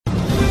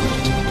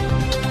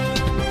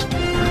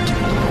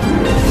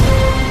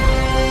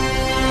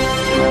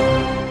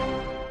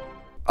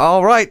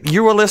All right,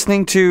 you were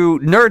listening to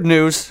Nerd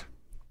News.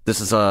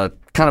 This is a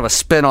kind of a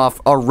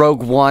spin-off, a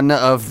Rogue One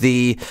of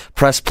the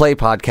Press Play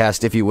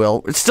podcast, if you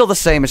will. It's still the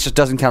same, it just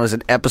doesn't count as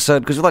an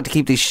episode because we like to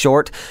keep these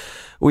short.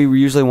 We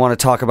usually want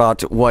to talk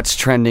about what's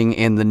trending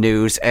in the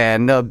news.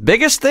 And the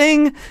biggest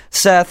thing,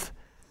 Seth...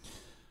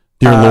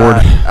 Dear Lord.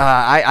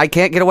 I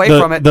can't get away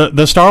from it.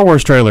 The Star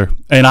Wars trailer.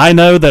 And I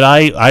know that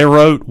I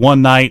wrote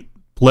one night,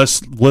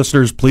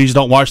 listeners, please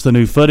don't watch the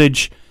new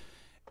footage.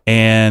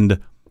 And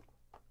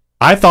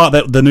I thought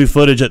that the new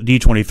footage at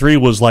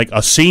D23 was like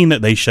a scene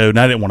that they showed, and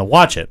I didn't want to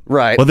watch it.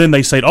 Right. Well, then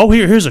they said, oh,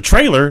 here's a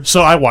trailer, so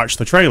I watched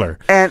the trailer.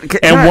 And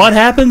what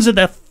happens at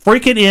that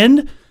freaking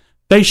end?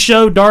 They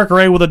show Dark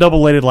Rey with a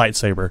double-bladed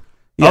lightsaber.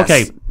 Yes.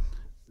 Okay.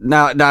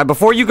 Now,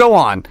 before you go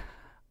on,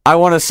 I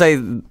want to say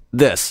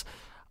this.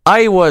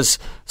 I was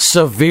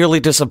severely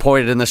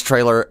disappointed in this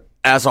trailer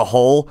as a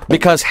whole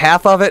because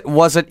half of it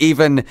wasn't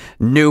even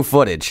new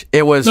footage.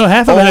 It was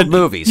old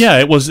movies. Yeah,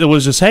 it was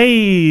just,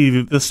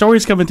 hey, the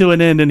story's coming to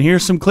an end, and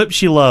here's some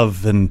clips you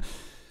love, and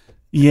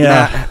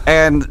yeah.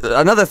 And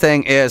another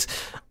thing is,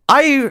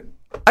 I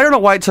don't know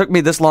why it took me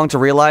this long to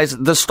realize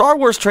the Star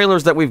Wars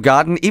trailers that we've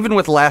gotten, even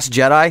with Last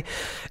Jedi,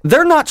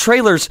 they're not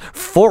trailers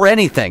for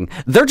anything.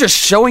 They're just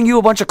showing you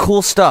a bunch of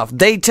cool stuff.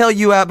 They tell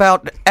you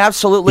about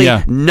absolutely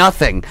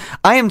nothing.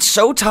 I am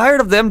so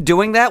tired of them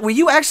doing that. Will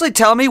you actually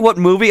tell me what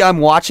movie I'm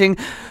watching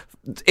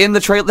in the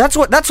trailer?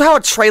 That's how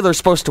a trailer's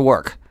supposed to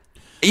work.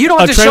 You don't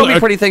have to show me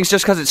pretty things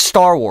just because it's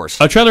Star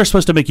Wars. A trailer's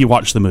supposed to make you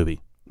watch the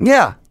movie.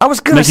 Yeah, I was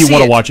going to see it. Make you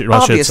want to watch it,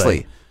 obviously. I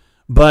should say.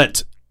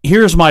 But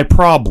here's my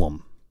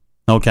problem.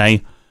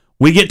 Okay,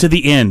 we get to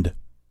the end,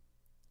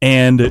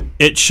 and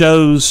it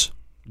shows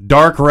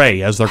Dark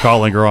Rey, as they're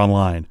calling her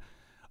online.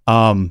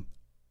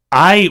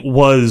 I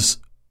was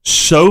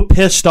so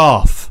pissed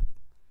off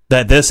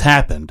that this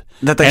happened.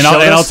 And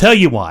I'll tell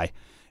you why.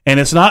 And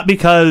it's not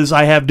because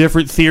I have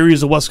different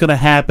theories of what's going to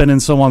happen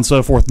and so on and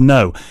so forth.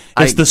 No,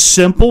 it's the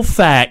simple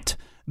fact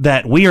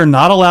that we are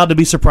not allowed to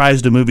be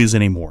surprised in movies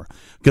anymore.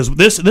 Because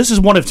this is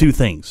one of two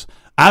things.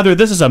 Either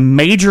this is a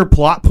major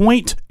plot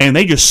point and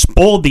they just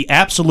spoiled the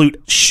absolute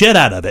shit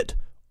out of it,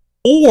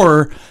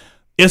 or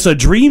it's a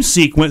dream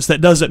sequence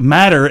that doesn't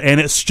matter and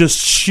it's just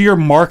sheer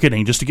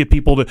marketing just to get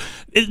people to...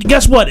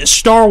 Guess what? It's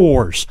Star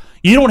Wars.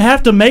 You don't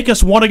have to make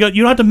us want to go...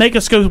 You don't have to make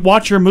us go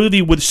watch your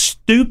movie with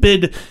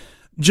stupid...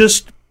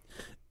 Just...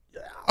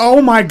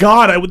 Oh my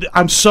God,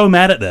 I'm so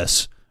mad at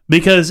this.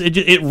 Because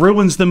it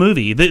ruins the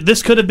movie.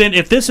 This could have been...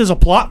 If this is a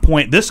plot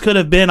point, this could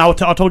have been... I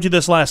told you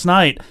this last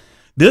night.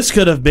 This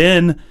could have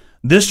been...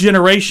 this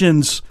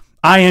generation's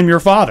I Am Your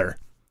Father.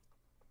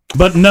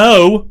 But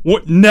no,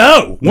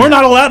 we're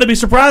not allowed to be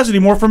surprised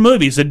anymore from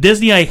movies. And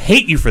Disney, I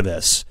hate you for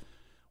this.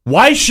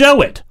 Why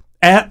show it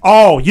at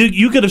all?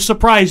 You could have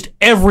surprised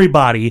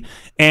everybody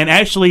and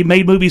actually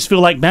made movies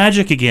feel like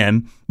magic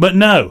again. But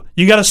no,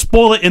 you got to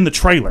spoil it in the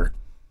trailer.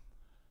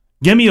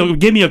 Give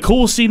me a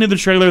cool scene in the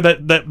trailer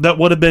that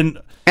would have been...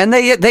 And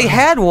they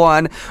had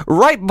one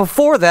right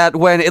before that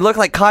when it looked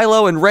like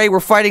Kylo and Rey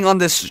were fighting on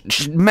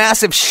this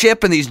massive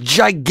ship in these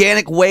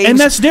gigantic waves. And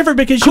that's different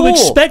because you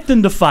expect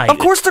them to fight. Of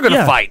course they're going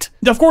to fight.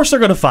 Of course they're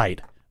going to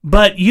fight.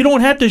 But you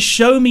don't have to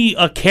show me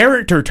a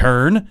character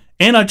turn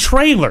in a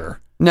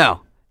trailer.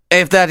 No,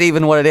 if that's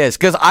even what it is.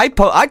 Because I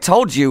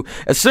told you,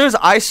 as soon as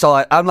I saw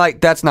it, I'm like,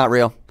 that's not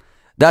real.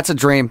 That's a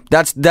dream.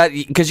 That's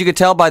because you could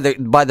tell by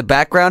the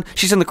background.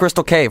 She's in the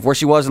Crystal Cave where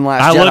she was in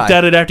Last Jedi. I looked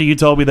at it after you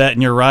told me that,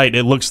 and you're right.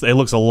 It looks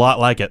a lot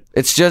like it.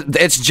 It's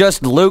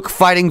just Luke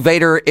fighting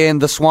Vader in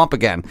the swamp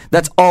again.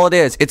 That's all it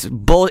is.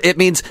 It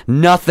means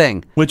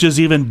nothing. Which is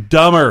even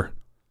dumber.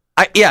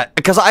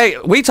 Because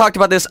we talked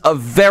about this a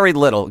very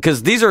little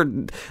because these are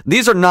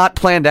not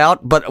planned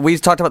out, but we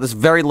talked about this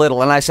very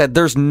little, and I said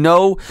there's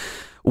no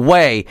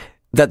way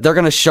that they're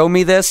going to show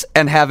me this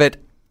and have it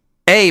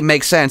A,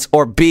 make sense,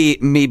 or B,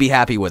 me be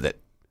happy with it.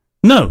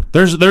 No,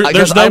 there's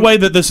no way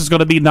that this is going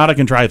to be not a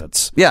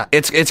contrivance. Yeah,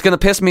 it's going to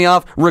piss me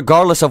off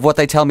regardless of what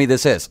they tell me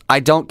this is.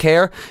 I don't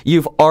care.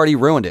 You've already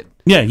ruined it.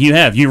 Yeah, you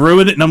have. You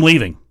ruined it, and I'm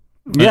leaving.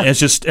 Yeah. It's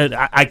just,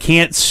 I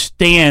can't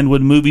stand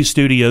when movie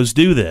studios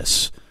do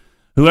this.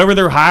 Whoever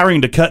they're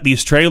hiring to cut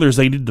these trailers,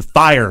 they need to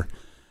fire.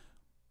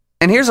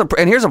 And here's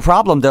a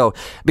problem, though,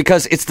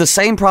 because it's the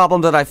same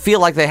problem that I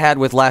feel like they had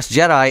with Last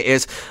Jedi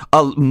is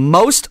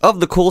most of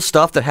the cool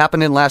stuff that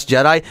happened in Last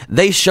Jedi,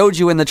 they showed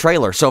you in the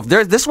trailer. So if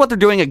this is what they're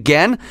doing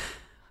again,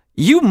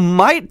 I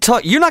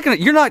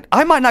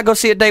might not go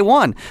see it day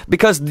one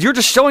because you're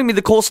just showing me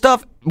the cool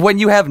stuff when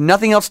you have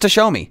nothing else to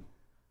show me.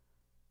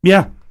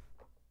 Yeah.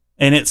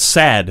 And it's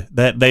sad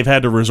that they've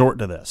had to resort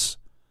to this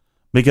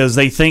because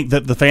they think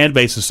that the fan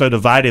base is so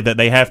divided that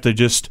they have to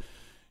just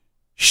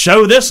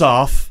show this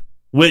off,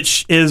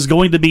 which is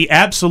going to be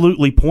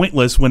absolutely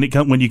pointless when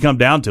you come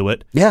down to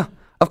it. Yeah,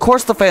 of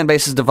course the fan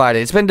base is divided.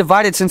 It's been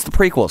divided since the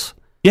prequels.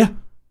 Yeah.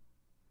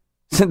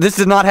 This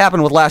did not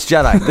happen with Last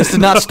Jedi. This did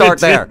not start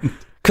there.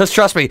 Because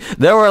trust me,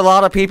 there were a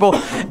lot of people,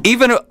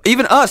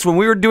 even us, when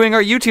we were doing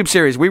our YouTube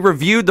series, we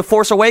reviewed The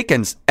Force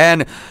Awakens,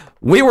 and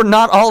we were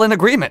not all in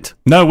agreement.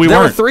 No, we weren't. There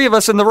were three of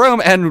us in the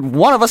room, and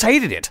one of us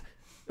hated it.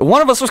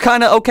 One of us was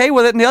kind of okay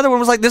with it, and the other one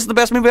was like, "This is the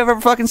best movie I've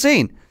ever fucking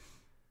seen."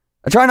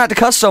 I try not to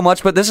cuss so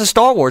much, but this is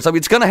Star Wars. I mean,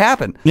 it's going to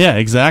happen. Yeah,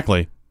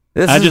 exactly.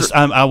 I'm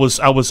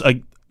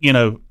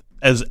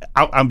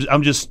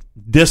just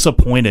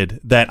disappointed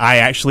that I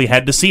actually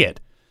had to see it.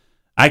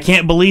 I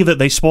can't believe that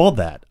they spoiled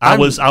that. I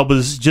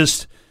was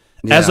just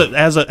as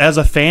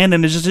a fan,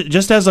 and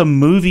just as a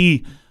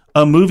movie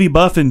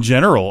buff in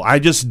general. I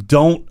just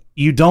don't.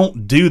 You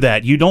don't do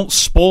that. You don't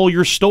spoil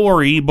your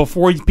story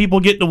before people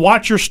get to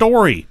watch your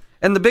story.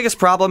 And the biggest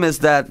problem is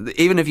that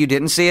even if you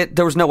didn't see it,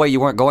 there was no way you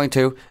weren't going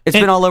to. It's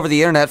been all over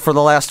the internet for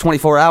the last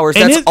 24 hours.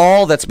 That's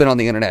all that's been on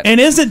the internet. And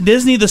isn't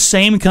Disney the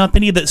same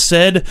company that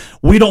said,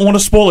 we don't want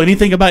to spoil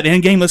anything about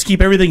Endgame, let's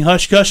keep everything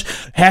hush-hush,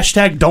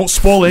 # don't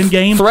spoil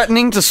Endgame?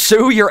 Threatening to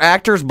sue your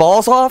actor's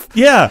balls off?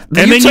 Yeah.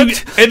 And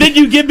then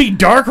you give me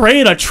Dark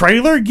Ray in a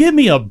trailer? Give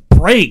me a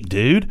break,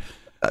 dude.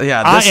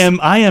 I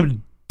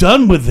am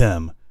done with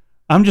them.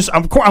 I'm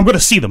going to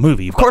see the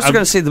movie. Of course, we're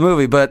going to see the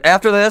movie, but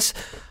after this,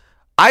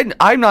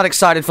 I'm not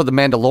excited for The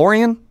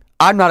Mandalorian.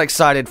 I'm not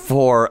excited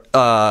for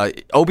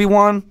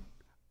Obi-Wan.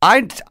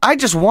 I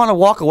just want to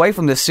walk away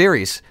from this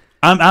series.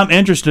 I'm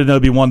interested in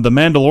Obi-Wan. The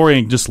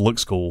Mandalorian just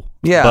looks cool.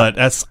 Yeah, but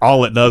that's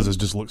all it does is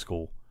just looks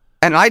cool.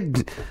 And I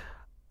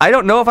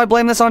don't know if I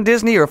blame this on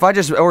Disney or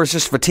it's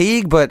just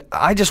fatigue, but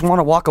I just want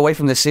to walk away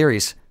from this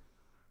series.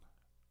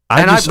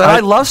 I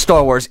love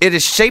Star Wars. It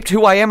has shaped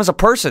who I am as a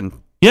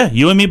person. Yeah,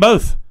 you and me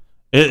both.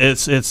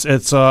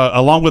 It's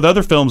along with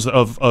other films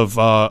of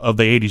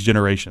the 80s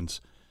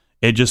generations.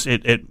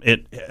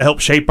 It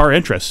helped shape our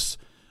interests.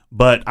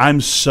 But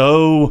I'm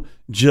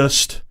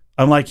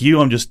like you.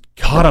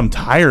 I'm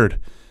tired.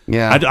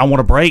 Yeah, I want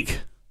to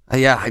break.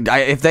 Yeah,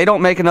 if they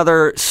don't make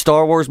another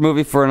Star Wars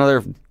movie for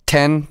another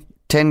 10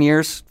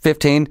 years,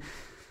 15,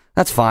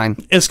 that's fine.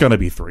 It's going to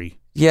be 3.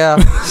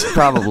 Yeah,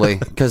 probably,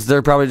 because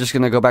they're probably just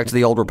going to go back to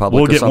the old Republic.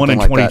 We'll get one in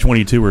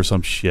 2022 or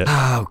some shit.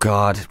 Oh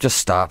God, just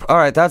stop. All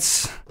right,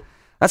 that's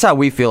how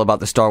we feel about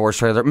the Star Wars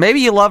trailer.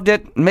 Maybe you loved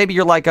it, maybe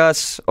you're like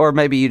us, or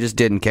maybe you just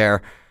didn't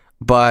care.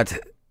 But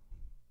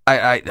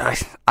I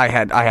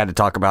had to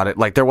talk about it.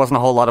 Like, there wasn't a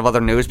whole lot of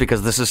other news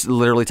because this is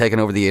literally taken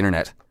over the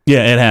internet.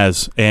 Yeah, it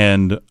has,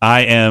 and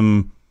I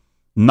am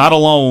not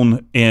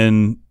alone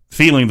in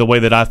feeling the way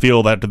that I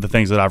feel after the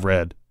things that I've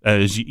read.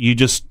 You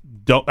just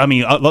don't. I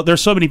mean,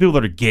 there's so many people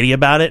that are giddy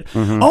about it.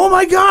 Mm-hmm. Oh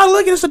my God!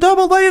 Look, it's a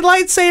double-bladed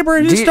lightsaber,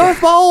 and it's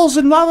Darth Balls,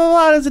 and blah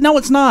blah blah. No,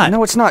 it's not.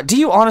 No, it's not. Do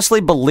you honestly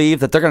believe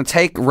that they're going to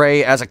take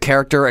Rey as a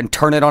character and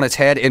turn it on its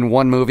head in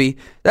one movie?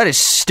 That is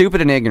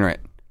stupid and ignorant.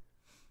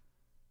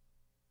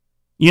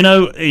 You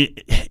know,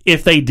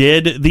 if they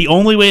did, the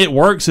only way it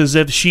works is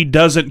if she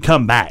doesn't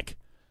come back,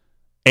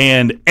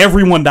 and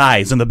everyone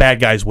dies, and the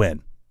bad guys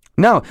win.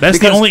 No, that's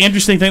the only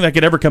interesting thing that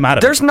could ever come out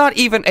of it. There's not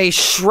even a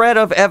shred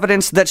of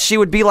evidence that she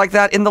would be like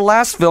that in the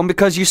last film,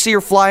 because you see her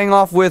flying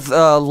off with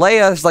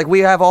Leia. It's like, we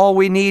have all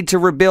we need to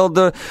rebuild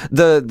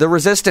the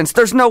Resistance.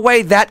 There's no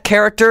way that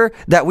character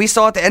that we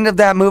saw at the end of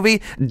that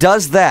movie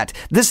does that.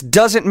 This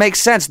doesn't make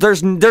sense.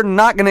 They're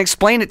not going to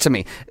explain it to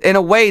me in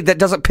a way that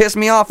doesn't piss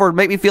me off or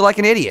make me feel like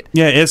an idiot.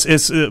 Yeah,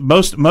 it's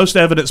most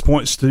evidence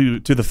points to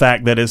the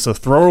fact that it's a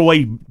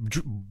throwaway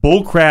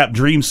bullcrap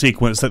dream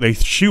sequence that they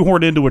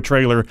shoehorned into a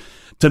trailer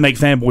to make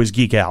fanboys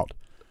geek out.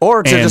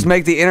 Or to just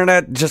make the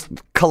internet just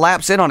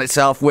collapse in on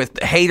itself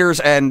with haters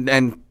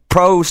and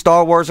pro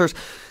Star Warsers.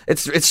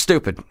 It's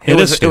stupid. It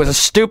was a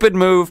stupid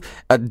move,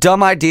 a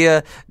dumb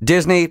idea.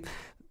 Disney,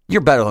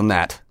 you're better than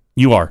that.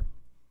 You are.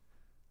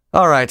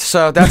 All right,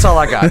 so that's all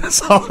I got.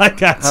 That's all I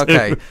got.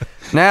 Okay.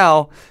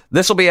 Now,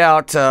 this will be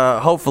out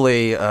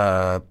hopefully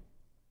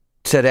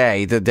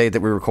today, the day that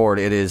we record.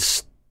 It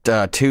is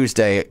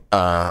Tuesday,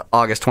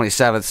 August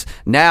 27th.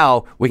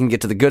 Now we can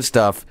get to the good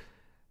stuff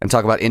and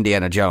talk about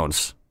Indiana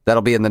Jones.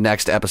 That'll be in the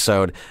next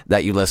episode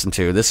that you listen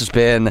to. This has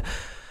been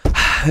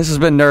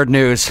Nerd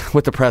News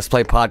with the Press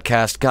Play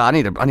Podcast. God,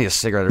 I need a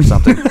cigarette or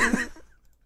something.